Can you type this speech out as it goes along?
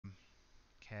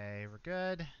Okay, we're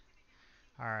good.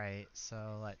 Alright,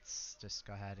 so let's just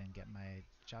go ahead and get my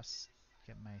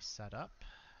setup.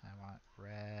 I want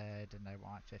red and I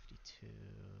want 52.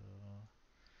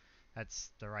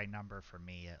 That's the right number for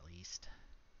me at least.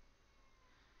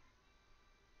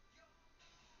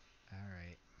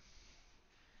 Alright.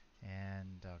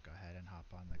 And I'll go ahead and hop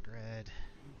on the grid.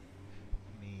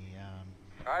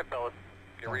 Alright fellas,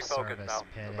 get refocused now.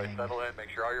 Everybody settle in, make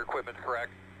sure all your equipment's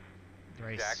correct. The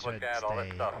race Jack, should look at all that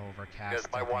stay stuff. overcast. You guys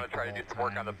might want to try to do some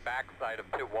work on the back side of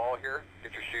pit wall here.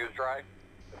 Get your shoes dry.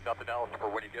 If nothing else, for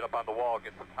when you get up on the wall,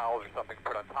 get some towels or something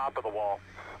put on top of the wall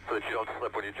so that you don't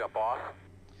slip when you jump off.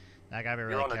 I gotta be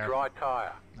really careful. You're on the dry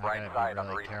tire, right side on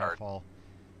the restart. Careful.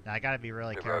 Now I gotta be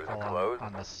really careful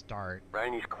on the start.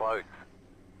 Rainy's closed.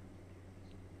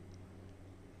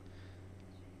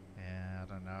 Yeah, I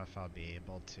don't know if I'll be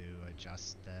able to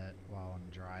adjust that while I'm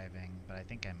driving, but I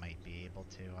think I might be able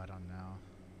to. I don't know.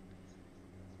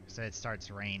 So it starts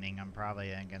raining, I'm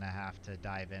probably gonna have to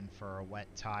dive in for a wet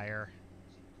tire.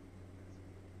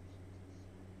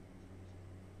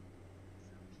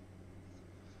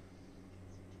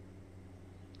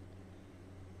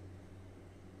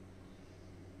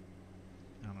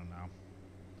 I don't know.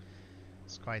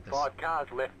 It's quite the 5 cars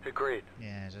left to grid.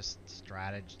 Yeah, just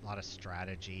strategy, a lot of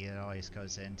strategy. It always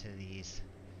goes into these.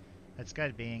 It's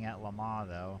good being at Le Mans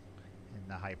though, in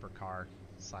the HyperCar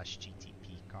 /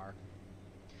 GTP car.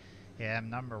 Yeah, I'm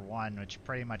number 1, which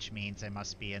pretty much means I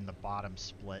must be in the bottom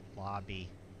split lobby.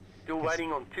 Still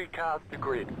waiting on 2 cars to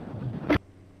grid.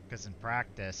 Because in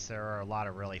practice, there are a lot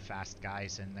of really fast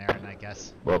guys in there, and I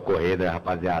guess... Boa corrida,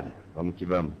 rapaziada. Vamos que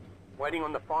vamos. Waiting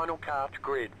on the final car to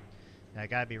grid. I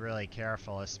gotta be really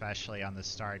careful, especially on the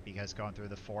start, because going through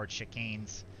the Ford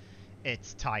chicanes,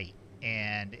 it's tight,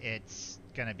 and it's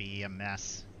gonna be a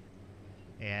mess.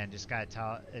 And just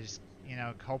gotta you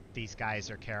know, hope these guys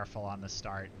are careful on the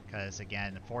start, because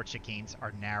again, the Ford chicanes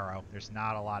are narrow. There's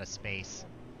not a lot of space.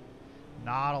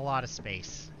 Not a lot of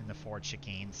space in the Ford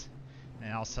chicanes.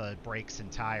 And also, the brakes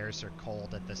and tires are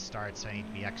cold at the start, so I need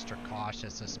to be extra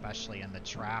cautious, especially in the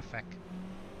traffic.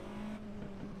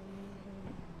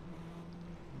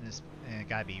 I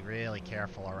gotta be really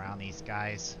careful around these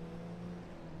guys.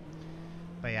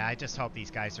 But yeah, I just hope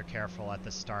these guys are careful at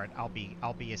the start. I'll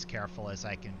be as careful as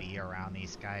I can be around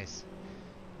these guys.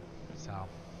 So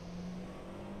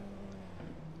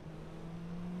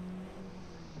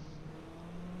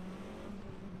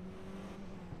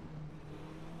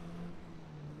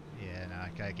yeah, no, I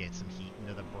gotta get some heat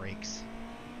into the brakes.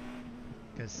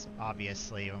 Because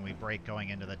obviously when we brake going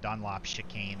into the Dunlop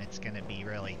chicane, it's gonna be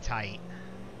really tight.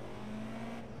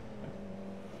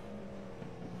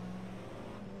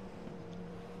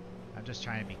 I'm just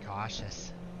trying to be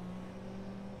cautious.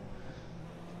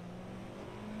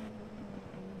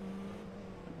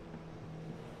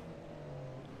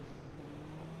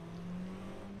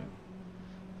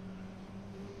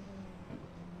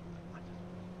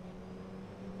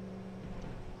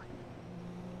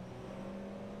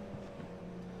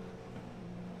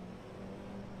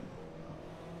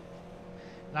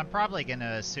 And I'm probably going to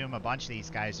assume a bunch of these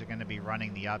guys are going to be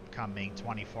running the upcoming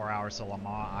 24 Hours of Le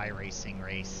Mans iRacing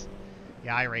race. The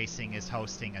iRacing is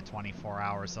hosting a 24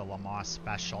 Hours of Le Mans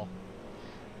special.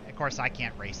 Of course, I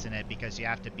can't race in it because you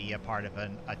have to be a part of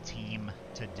a team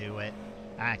to do it.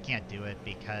 I can't do it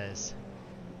because,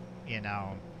 you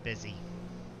know, busy.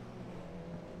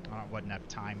 I wouldn't have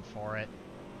time for it.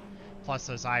 Plus,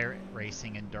 those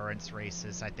iRacing endurance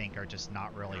races, I think, are just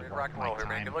not really worth my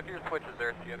time. Look at your switches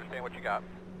there so you understand what you got.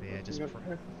 Yeah,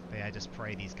 I just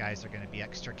pray these guys are going to be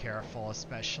extra careful,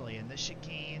 especially in the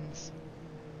chicanes.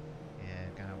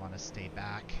 Yeah, gonna want to stay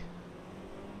back.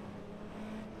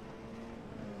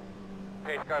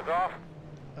 Pace cars off.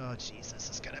 Oh, jeez, this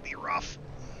is gonna be rough.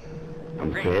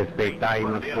 Vamos respeitar aí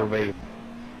nas curvas aí.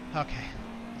 Okay.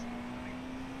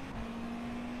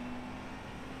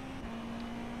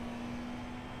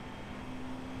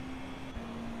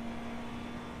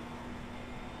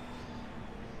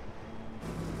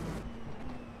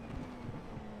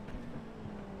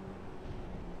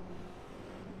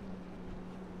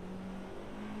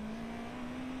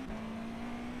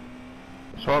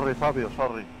 Sorry, Fabio,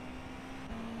 sorry.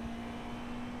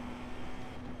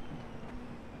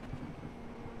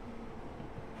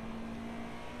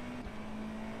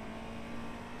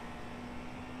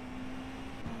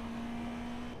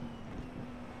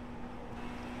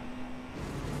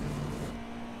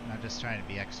 I'm just trying to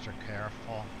be extra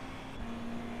careful.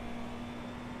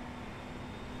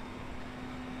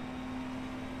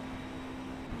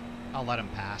 I'll let him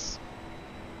pass.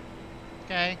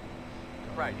 Okay.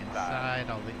 Right inside.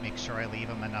 I'll make sure I leave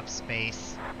him enough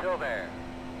space. Still there.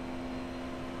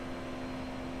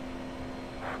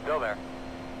 Still there.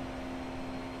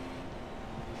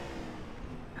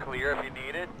 Clear if you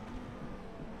need it.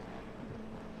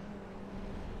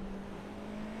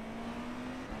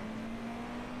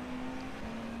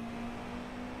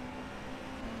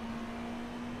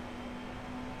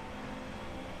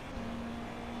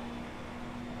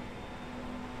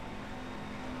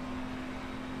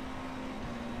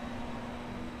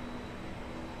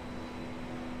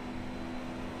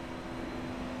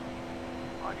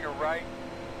 On your right.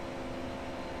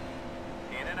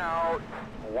 In and out.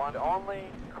 One only.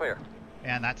 Clear.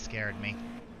 Man, that scared me.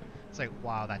 It's like,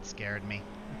 wow, that scared me.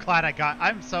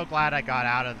 I'm so glad I got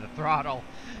out of the throttle.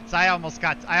 So I almost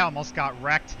got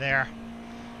wrecked there.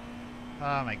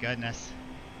 Oh my goodness.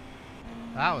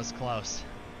 That was close.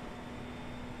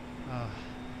 Oh,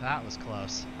 that was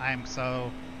close. I'm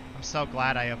so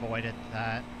glad I avoided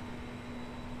that.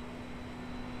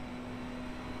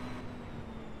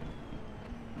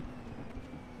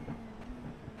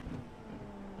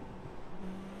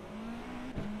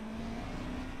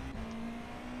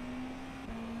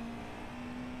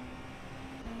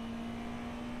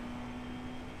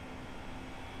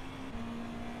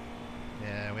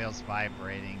 Wheels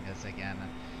vibrating because again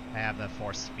I have the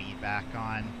force feedback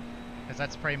on, because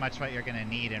that's pretty much what you're going to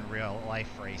need in real life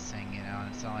racing, you know, and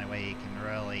it's the only way you can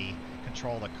really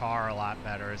control the car a lot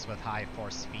better is with high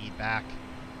force feedback.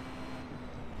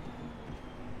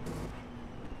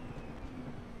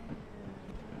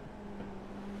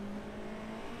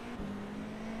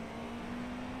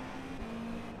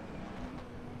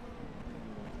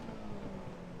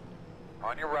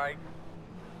 On your right.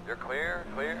 You're clear,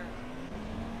 clear.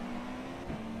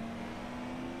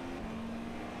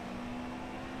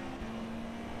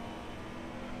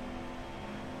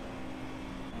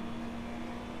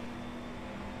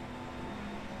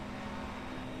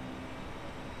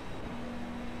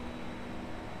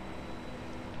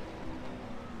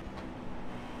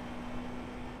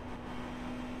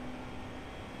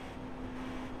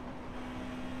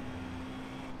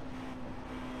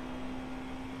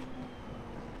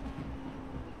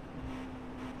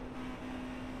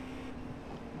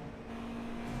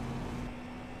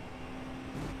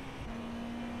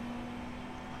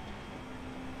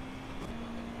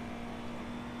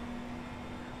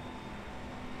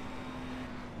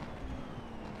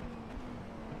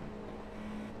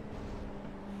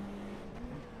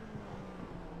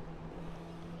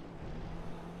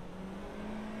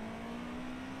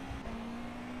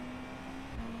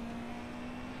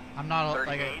 I'm not a,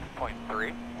 like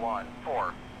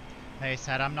 38.314. like I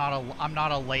said, I'm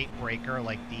not a late breaker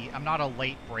like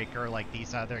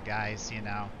these other guys, you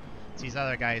know. These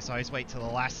other guys always wait till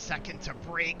the last second to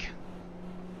brake.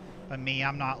 But me,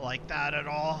 I'm not like that at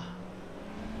all.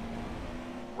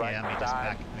 Right, yeah, let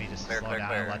me just clear, slow clear, down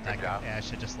clear. and let that Good guy, job. yeah, I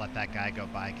should just let that guy go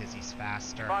by because he's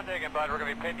faster. Come on, dig it, bud. We're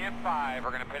going to be pitting you in 5.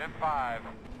 We're going to pit in 5.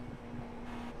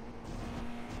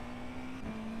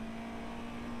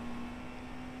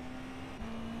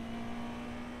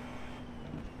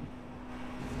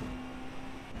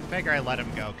 Figure I let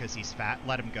him go because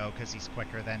he's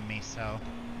quicker than me, so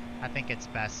I think it's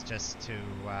best just to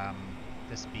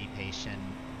just be patient,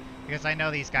 because I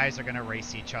know these guys are going to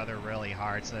race each other really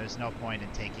hard, so there's no point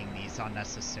in taking these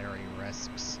unnecessary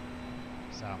risks.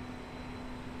 So,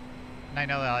 and I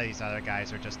know that all these other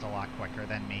guys are just a lot quicker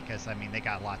than me, because I mean they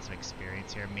got lots of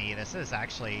experience here. This is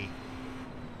actually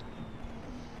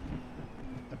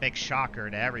a big shocker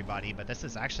to everybody, but this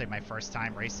is actually my first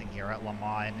time racing here at Le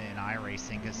Mans in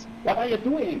iRacing, because What are you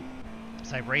doing?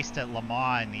 I've raced at Le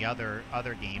Mans in the other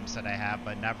games that I have,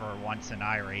 but never once in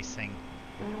iRacing.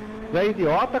 Você é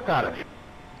idiota, cara.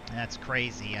 That's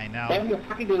crazy, I know. Stay on your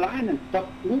fucking line and stop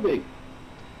moving.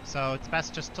 So it's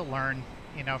best just to learn,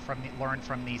 you know, learn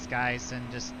from these guys and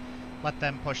just let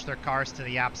them push their cars to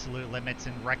the absolute limits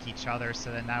and wreck each other,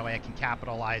 so then that way I can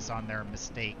capitalize on their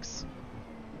mistakes.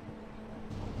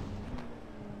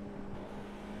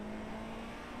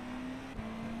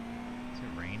 Is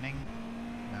it raining?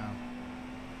 No.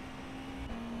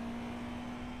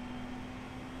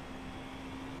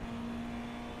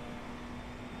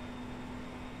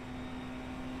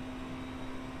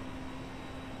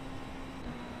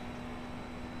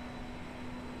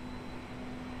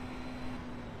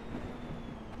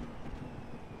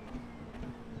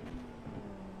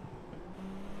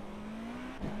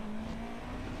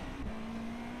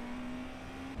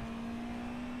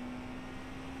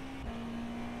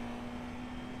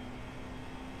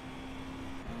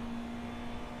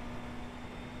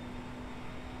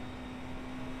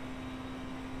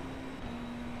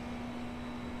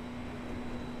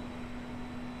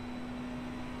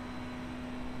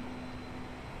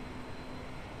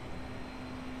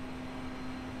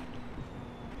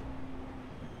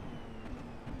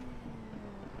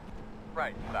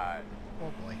 right side.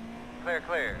 Oh boy. Clear,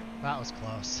 clear. That was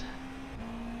close.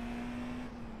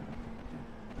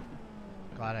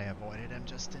 Glad I avoided him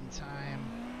just in time.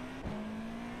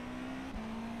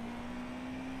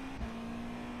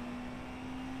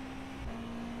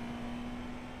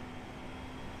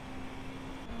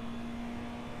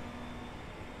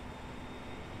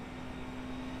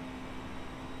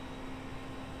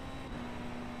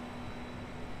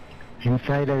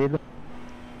 Inside a little.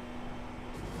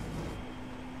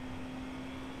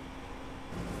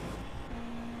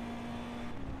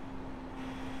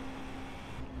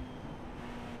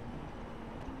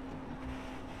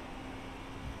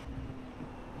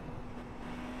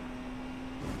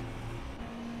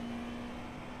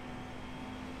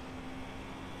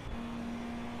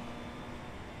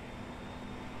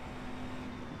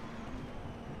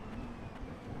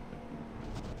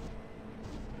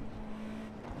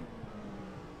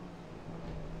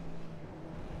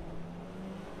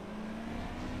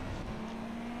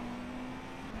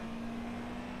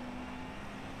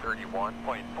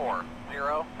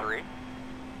 .403.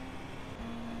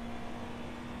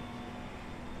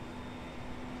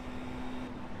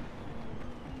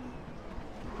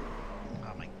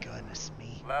 Oh my goodness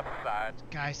me. Left side.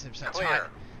 Guys have such Clear. high.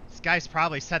 These guys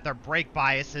probably set their brake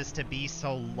biases to be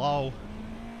so low.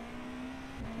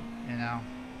 You know.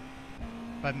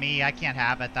 But me, I can't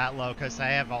have it that low because I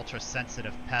have ultra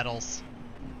sensitive pedals.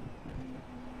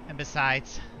 And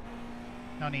besides,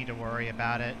 no need to worry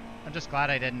about it. I'm just glad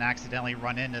I didn't accidentally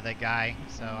run into the guy,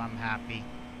 so I'm happy.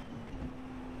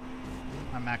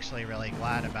 I'm actually really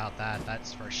glad about that,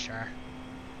 that's for sure.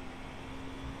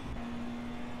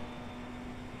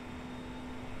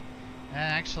 And I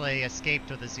actually escaped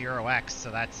with a 0x,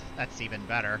 so that's even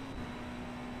better.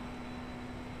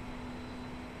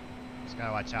 Just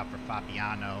gotta watch out for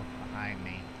Fabiano behind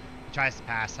me. If he tries to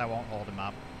pass, I won't hold him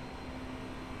up.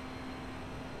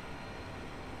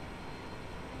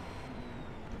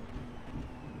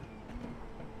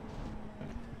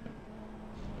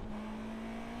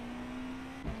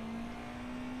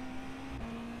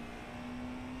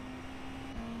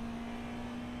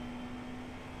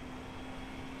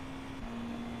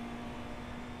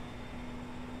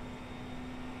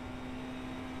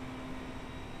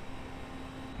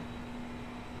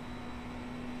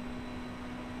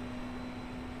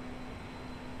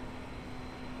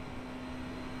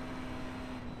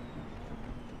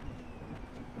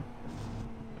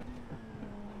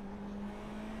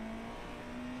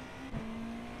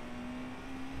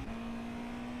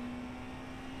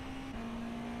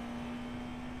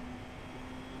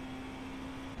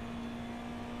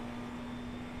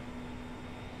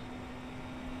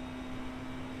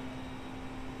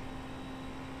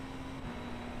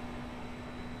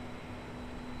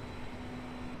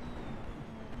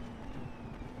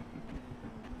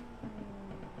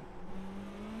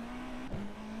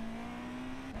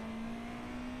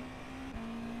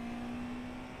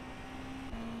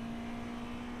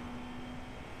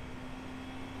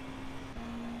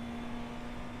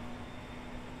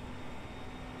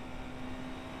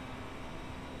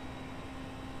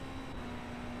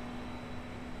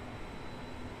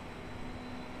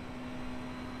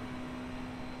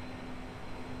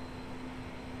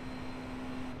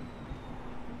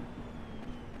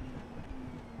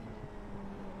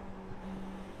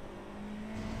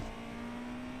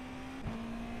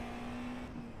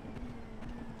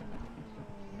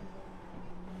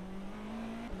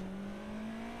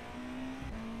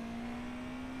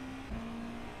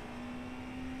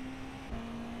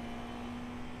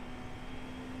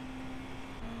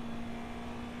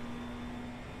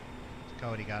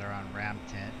 Cody got around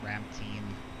Ramteen in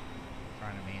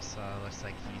front of me, so it looks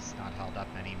like he's not held up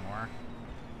anymore.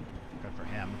 Good for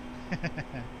him.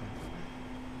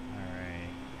 Alright.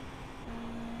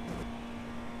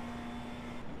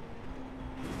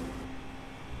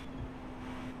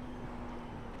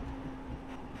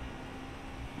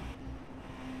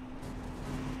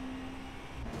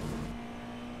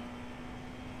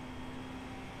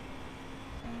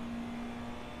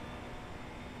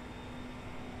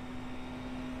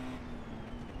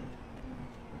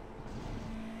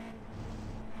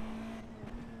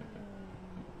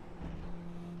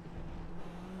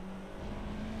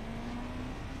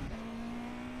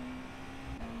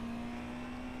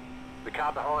 The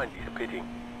car behind you is pitting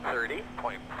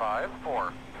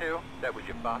 30.542. That was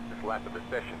your fastest lap of the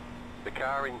session. The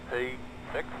car in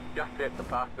P6 just set the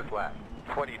fastest lap.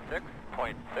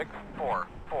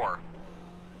 26.644.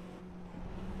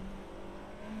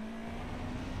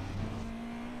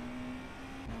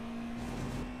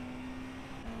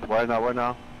 Buena,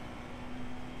 buena.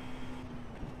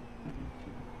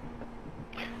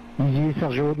 Easy,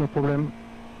 Sergio, no problem.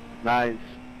 Nice.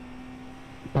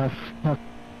 Pass, pass.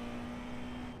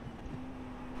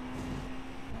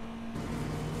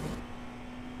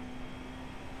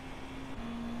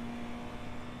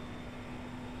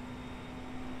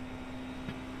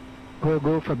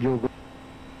 Go, Fabio, go.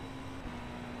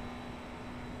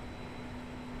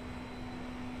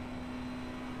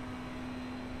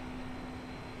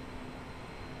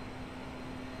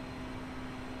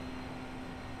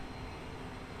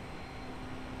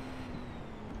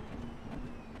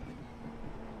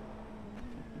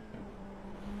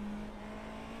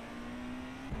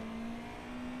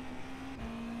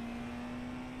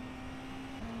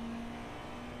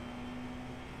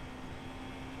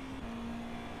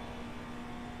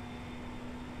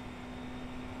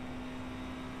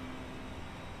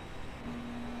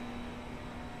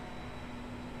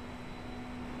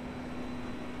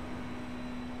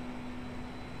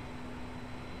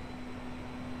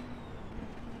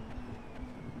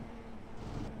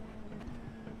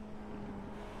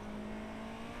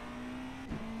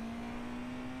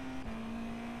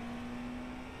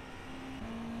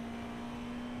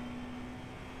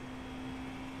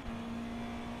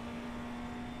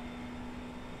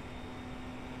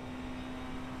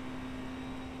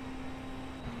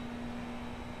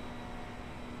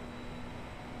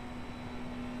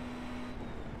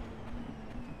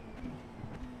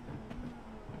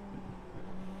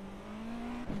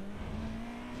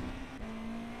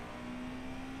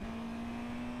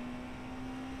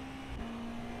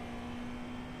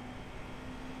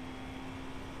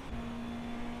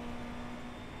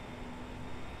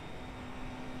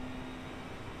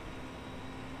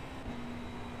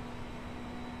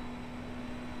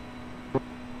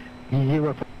 Easy,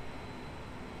 Rafa.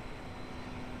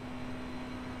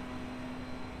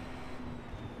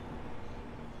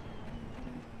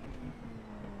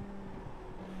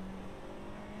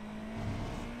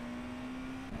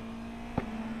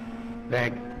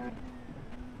 Back.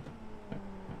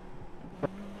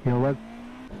 You're what?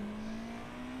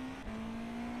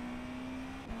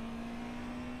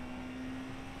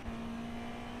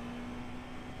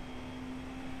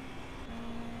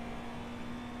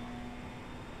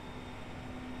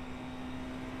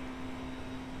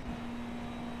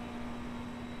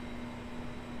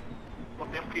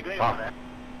 Quanto tempo que ganhou, né?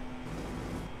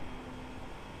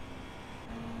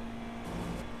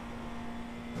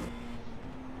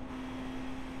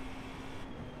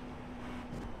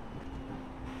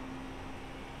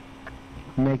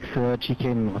 Next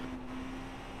chicken.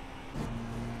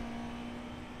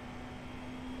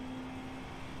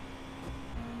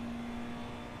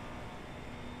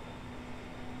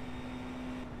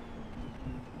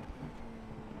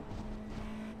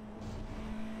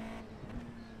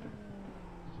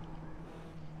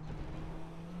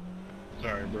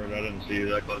 Sorry, Bert, I didn't see you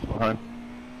that close behind.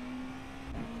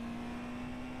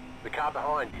 The car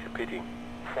behind you is pitting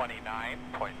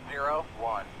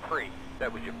 29.013.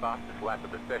 That was your fastest lap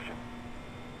of the session.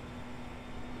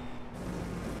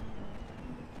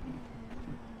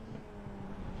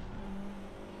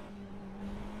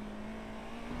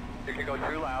 You can go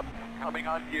 2 laps. Coming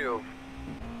on you.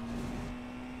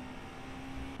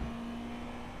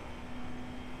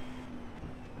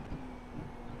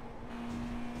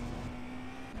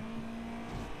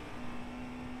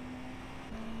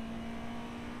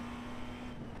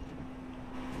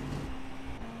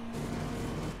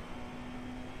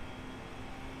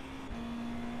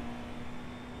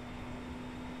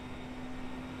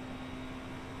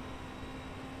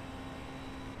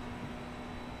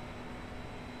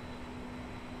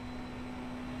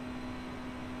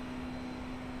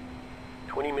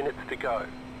 Minutes to go.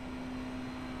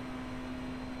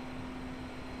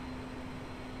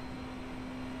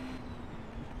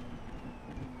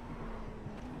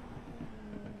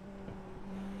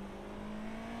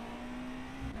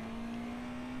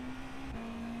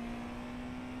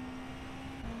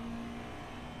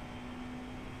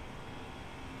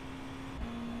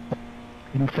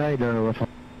 Inside, Rafa.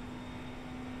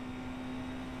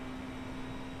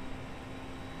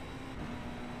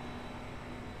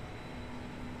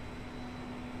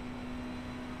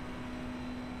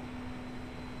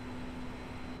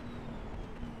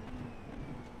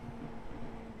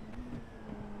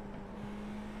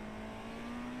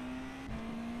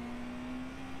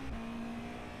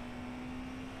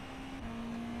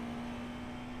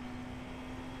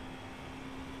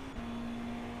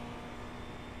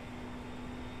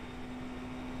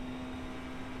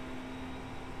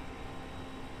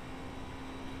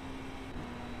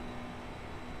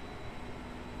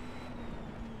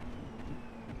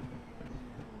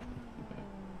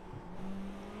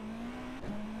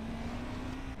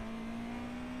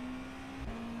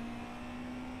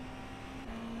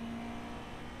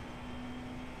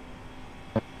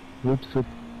 Whoops, whoops.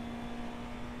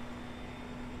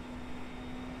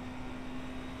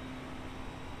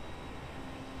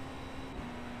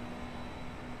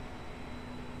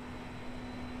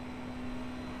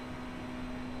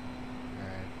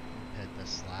 Alright, hit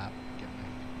this lap. Get my...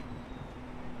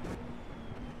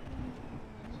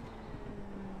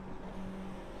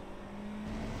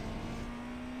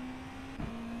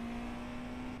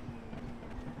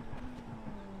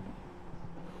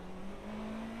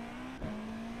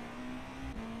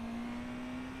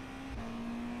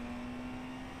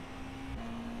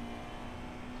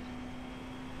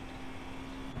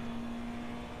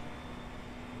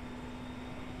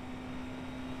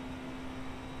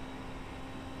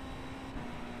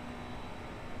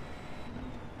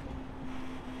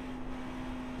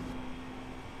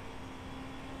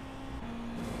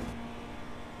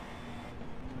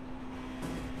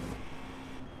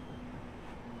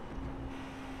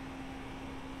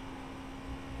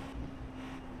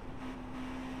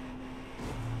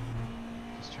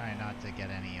 Just trying not to get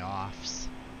any offs.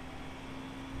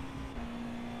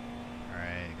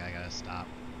 Alright, I gotta stop.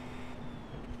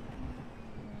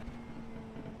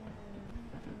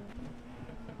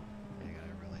 I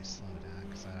gotta really slow down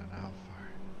because I don't know how far.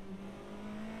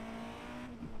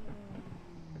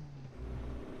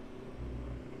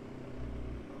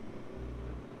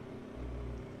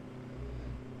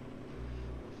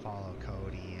 Follow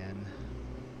Cody in.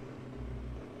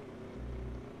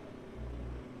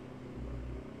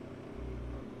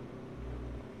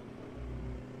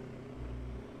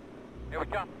 Here we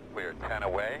go. We're 10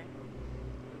 away.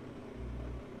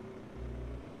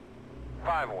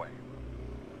 5 away.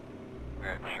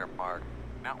 Good, sure mark.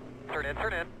 Now, turn in,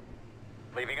 turn in.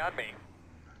 Leaving on me.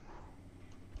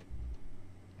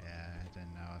 Yeah, I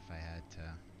didn't know if I had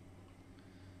to.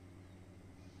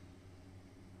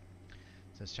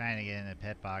 Just trying to get in the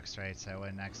pit box right so I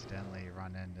wouldn't accidentally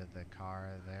run into the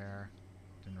car there.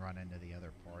 Didn't run into the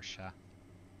other Porsche.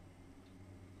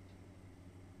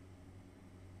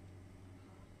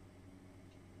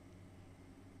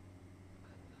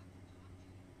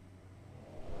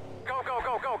 Go, go,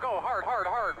 go, go, go! Hard, hard,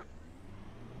 hard!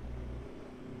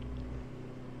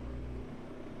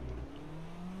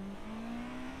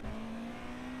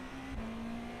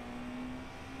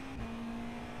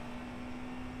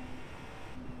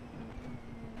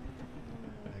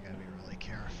 I gotta be really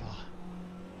careful.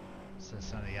 So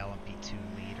some of the LMP2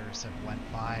 leaders have went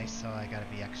by, so I gotta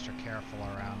be extra careful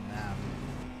around them.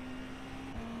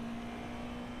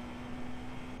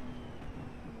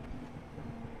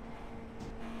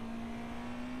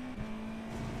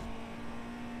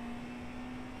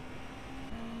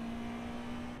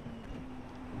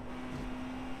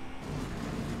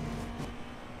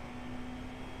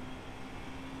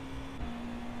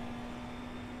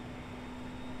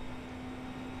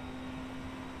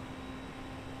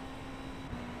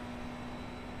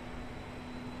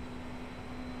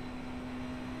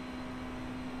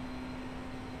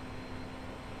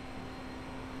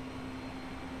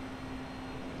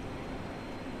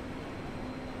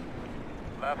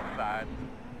 Left side.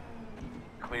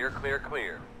 Clear, clear,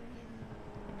 clear.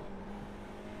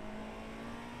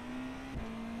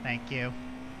 Thank you.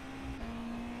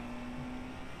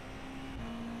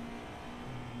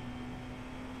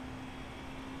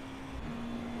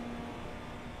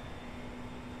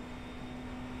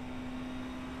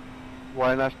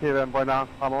 Buenas, Steven. Buenas.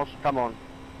 Vamos. Come on.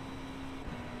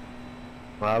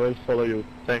 I will follow you.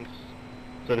 Thanks,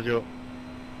 Sergio.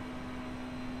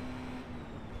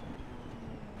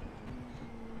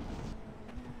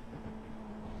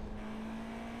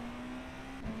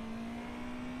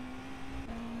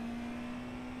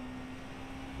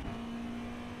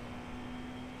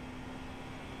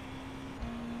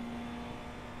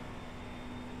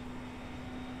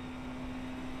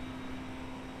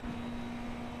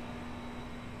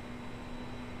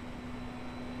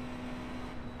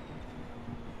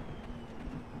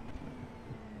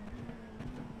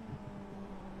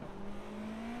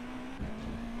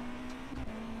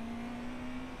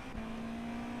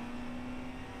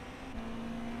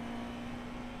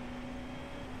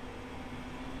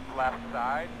 Left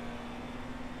side.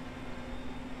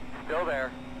 Still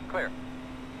there. Clear.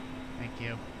 Thank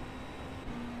you.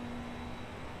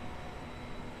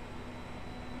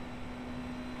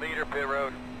 Leader, pit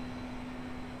road.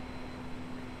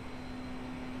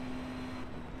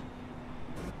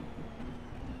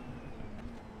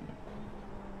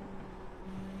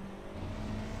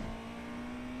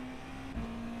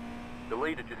 The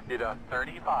leader just did a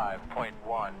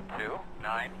 35.129.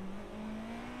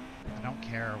 I don't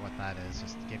care what that is,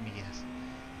 just give me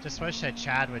Just wish that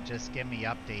Chad would just give me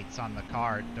updates on the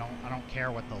car. I don't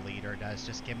care what the leader does,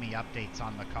 just give me updates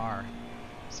on the car.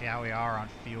 See how we are on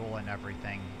fuel and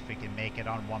everything. If we can make it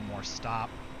on one more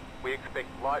stop. We expect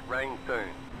light rain soon.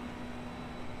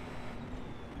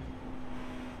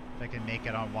 If I can make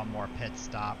it on one more pit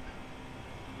stop.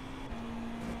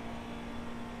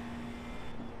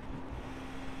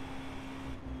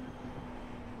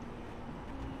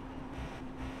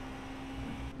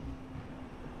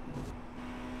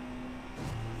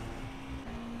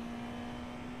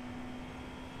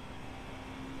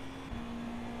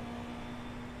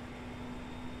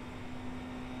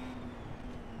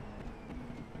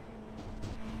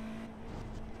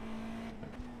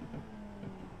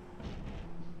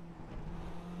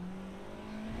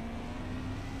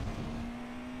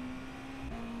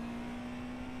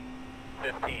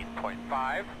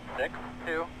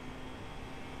 .562.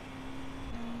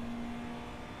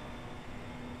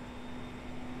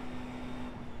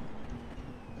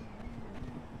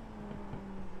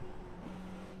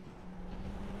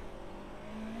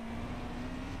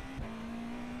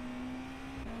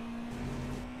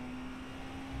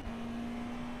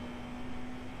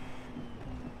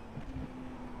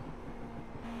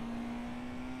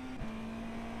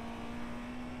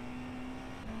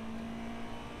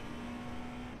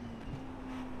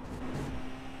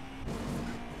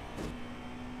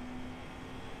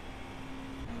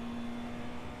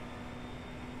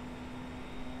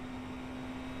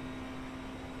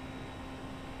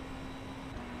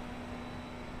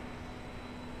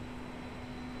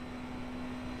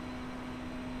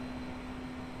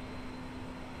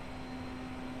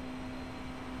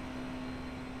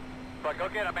 But go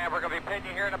get him, man. We're going to be pinning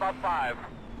you here in about 5.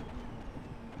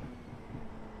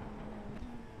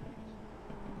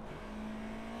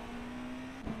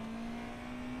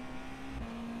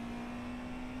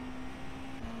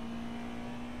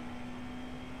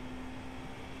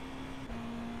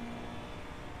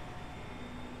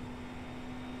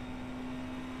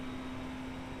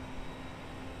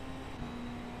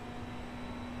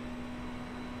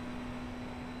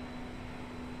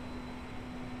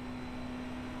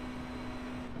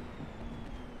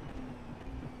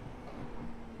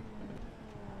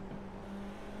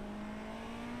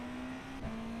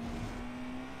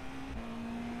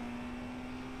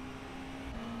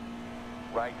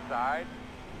 Right side,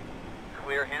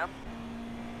 clear him.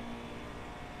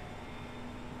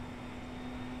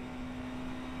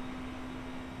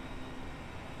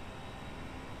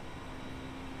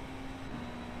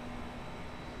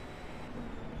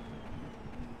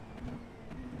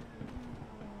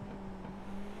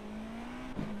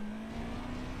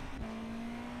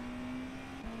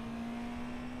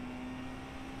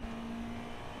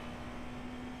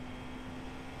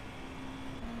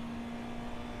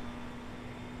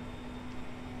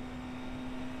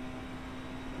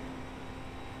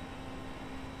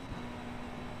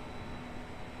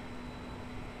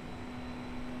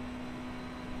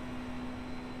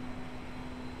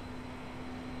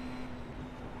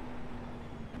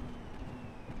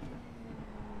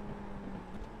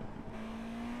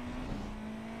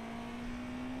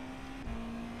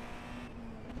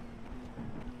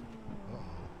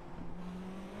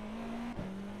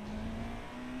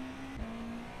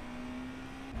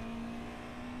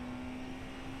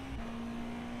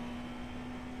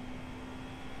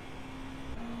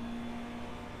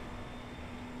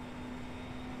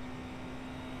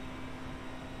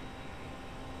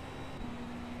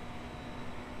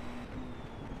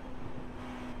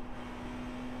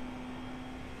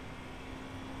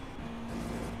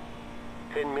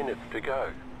 Minutes to go.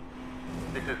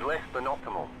 This is less than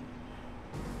optimal.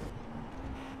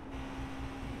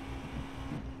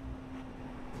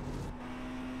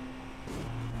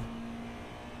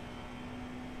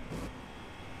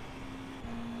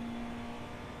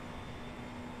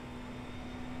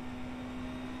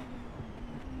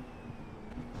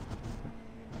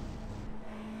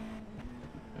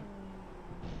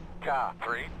 Car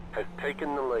 3 has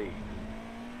taken the lead.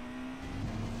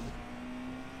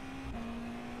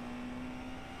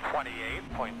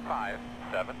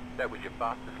 28.57. That was your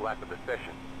fastest lap of the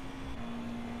session.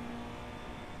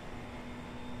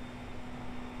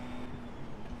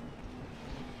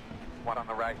 One on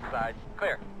the right side.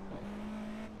 Clear.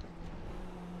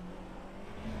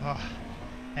 Oh,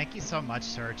 thank you so much,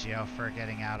 Sergio, for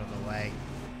getting out of the way.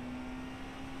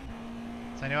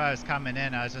 So I knew I was coming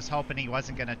in. I was just hoping he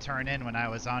wasn't going to turn in when I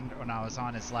was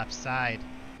on his left side.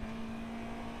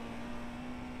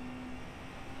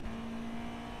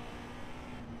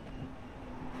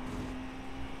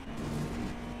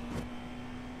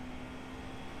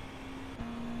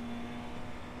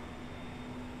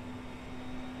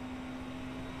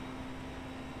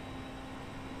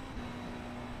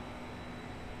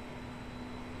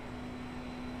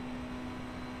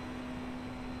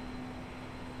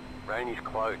 Rain is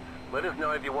close. Let us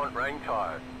know if you want rain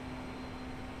tires.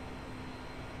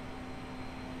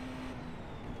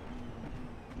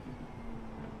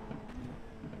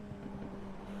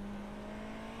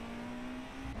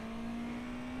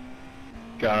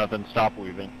 Jonathan, stop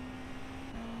weaving.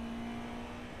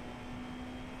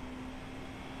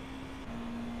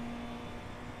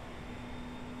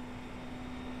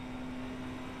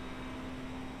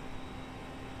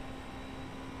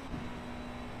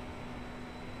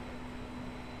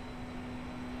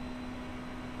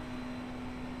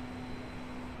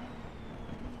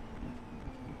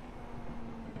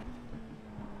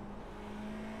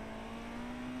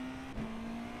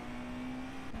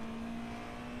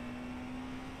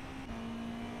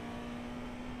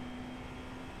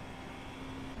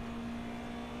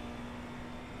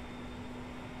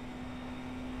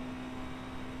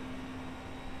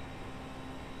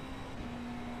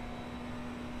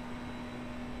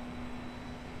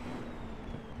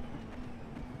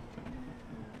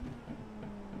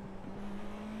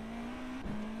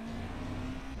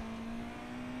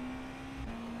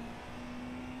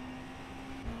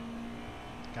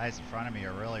 Guys in front of me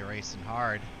are really racing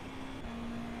hard.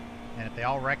 And if they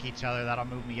all wreck each other, that'll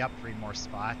move me up 3 more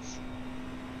spots.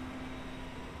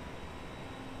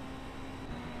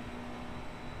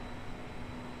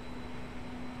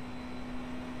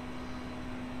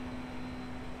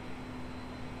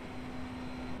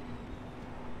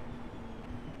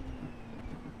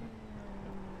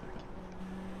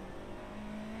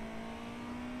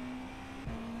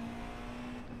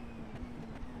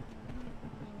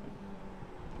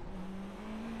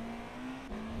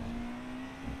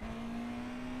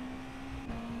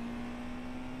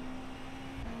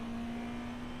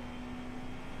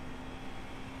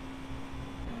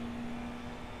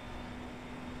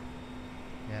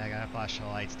 Yeah, I gotta flash the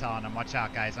lights telling them, watch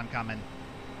out guys, I'm coming.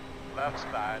 Left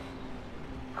side.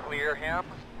 Clear him.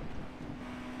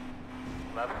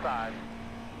 Left side.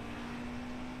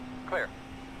 Clear.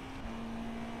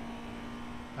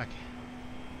 Okay.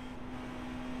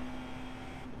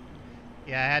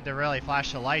 Yeah, I had to really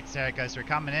flash the lights there because we're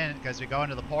coming in, because we go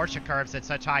into the Porsche curves at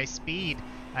such high speed.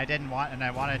 I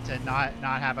wanted to not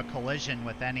have a collision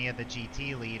with any of the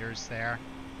GT leaders there.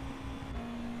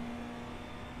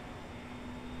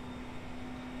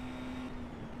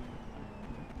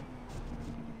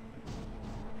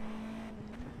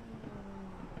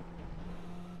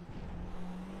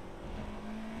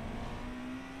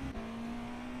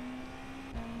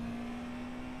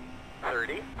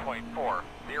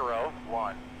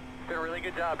 Did a really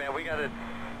good job, man. We got an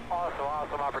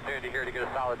awesome opportunity here to get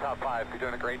a solid top 5. You're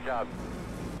doing a great job.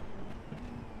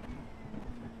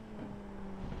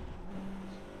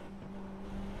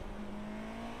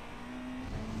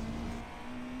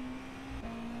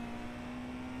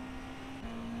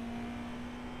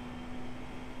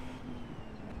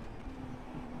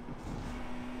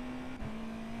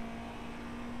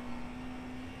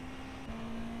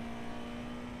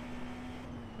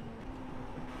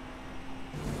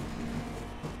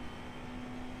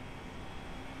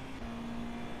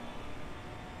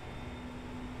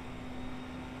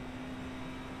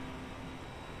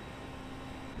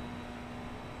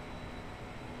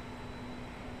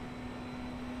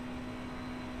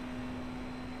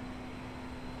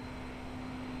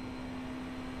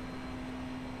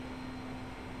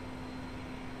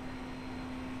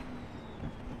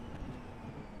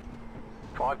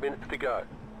 Five minutes to go.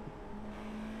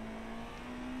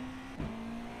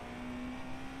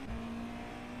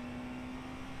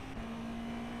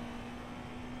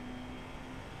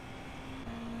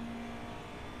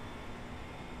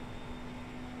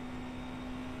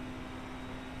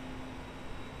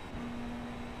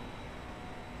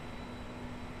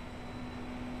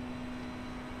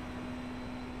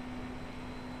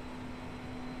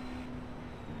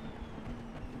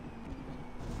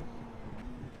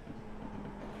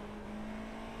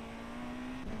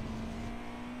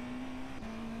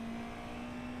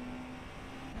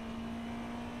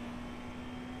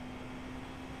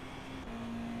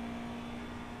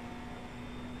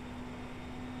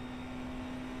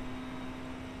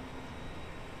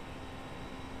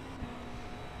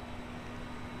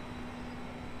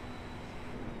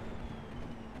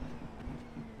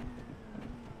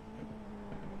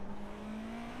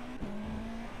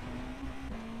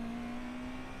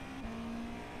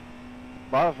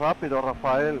 Vas rápido,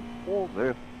 Rafael.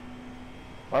 Joder.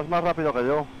 Vas más rápido que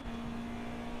yo.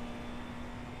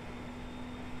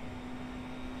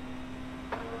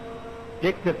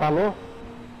 ¿Qué te palo?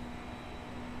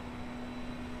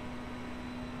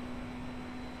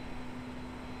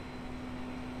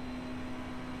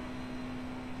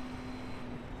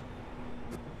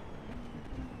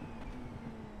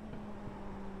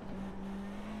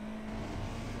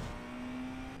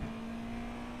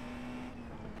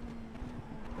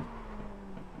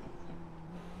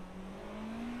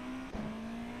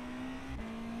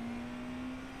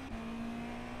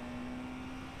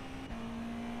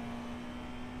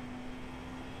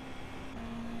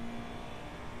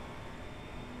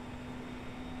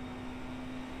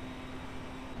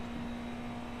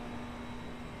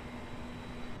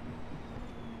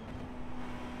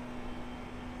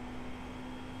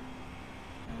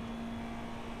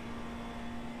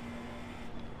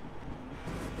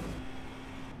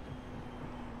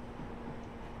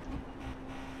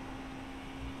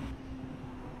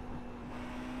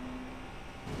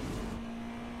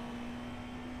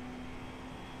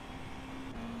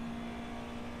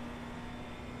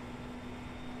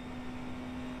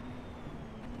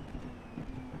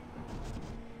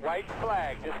 White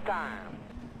flag this time.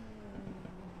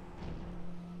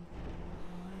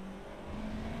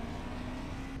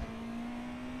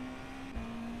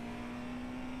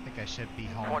 I think I should be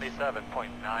home.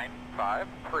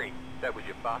 27.953. That was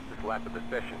your fastest lap of the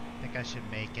session. I think I should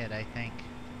make it, I think.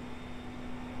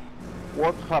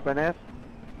 What happened?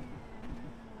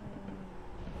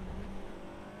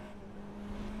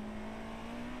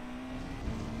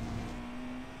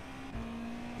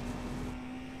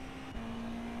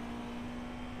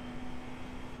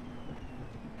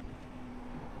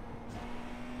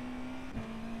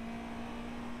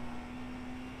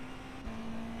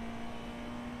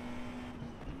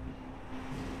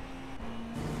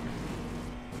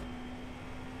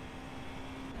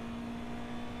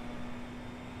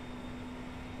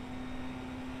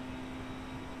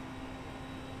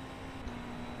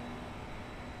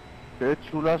 Qué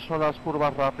chulas son las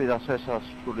curvas rápidas esas,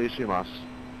 chulísimas.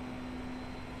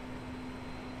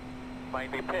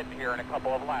 Might be pitting here in a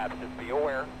couple of laps, just be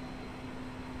aware.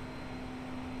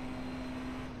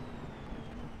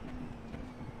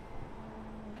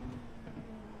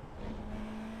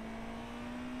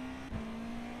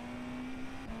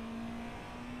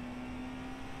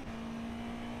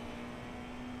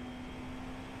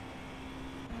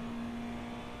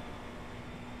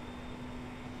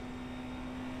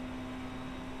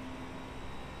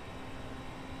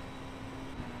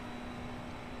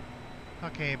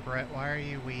 Okay, Brett, why are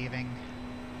you weaving?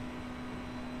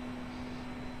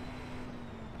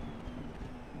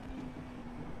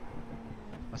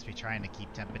 Must be trying to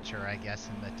keep temperature, I guess,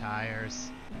 in the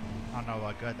tires. I don't know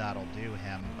what good that'll do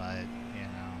him, but, you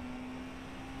know.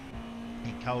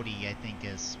 And Cody, I think,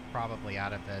 is probably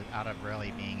out of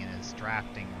really being in his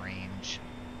drafting range.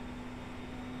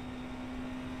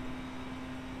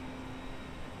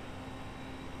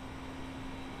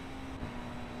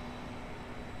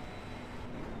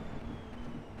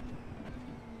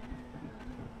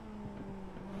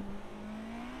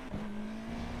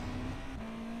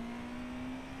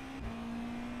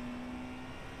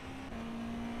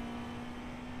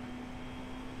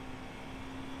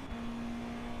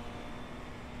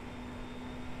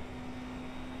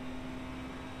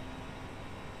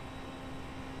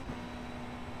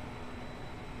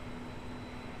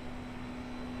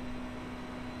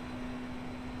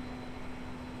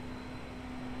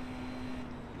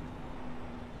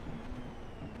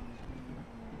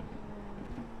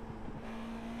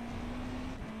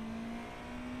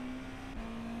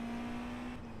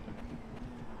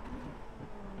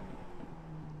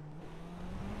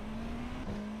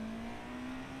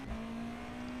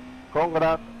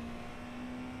 Congrats.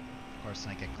 Of course,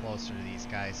 when I get closer to these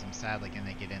guys, I'm sadly going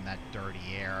to get in that dirty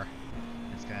air.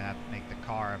 It's going to have to make the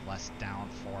car have less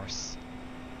downforce.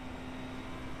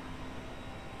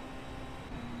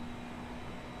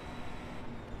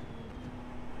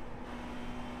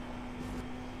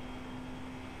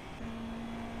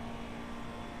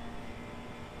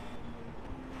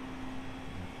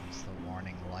 It's the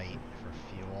warning light for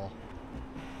fuel.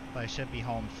 But I should be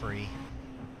home free.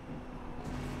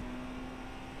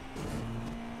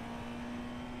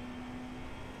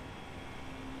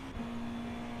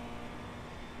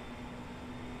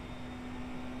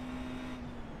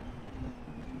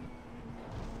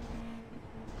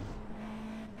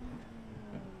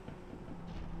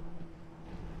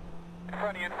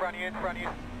 In front of you.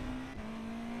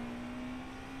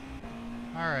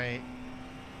 Alright.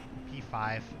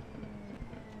 P5.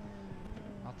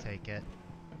 I'll take it.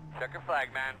 Check your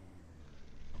flag, man.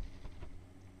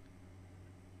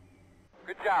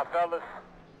 Good job, fellas.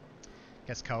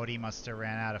 Guess Cody must have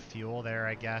ran out of fuel there,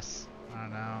 I guess. I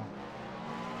don't know.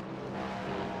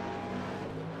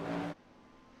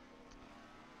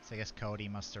 So I guess Cody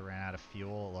must have ran out of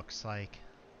fuel, it looks like.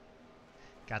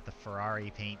 Got the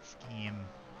Ferrari paint scheme.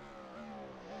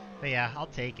 But yeah, I'll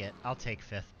take it. I'll take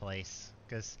 5th place.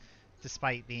 Because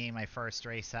despite being my first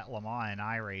race at Le Mans in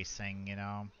iRacing, you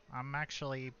know, I'm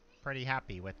actually pretty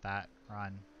happy with that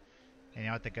run. And you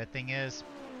know what the good thing is?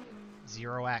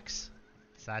 0x.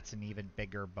 So that's an even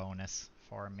bigger bonus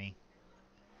for me.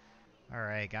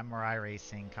 Alright, got more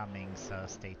iRacing coming, so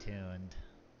stay tuned.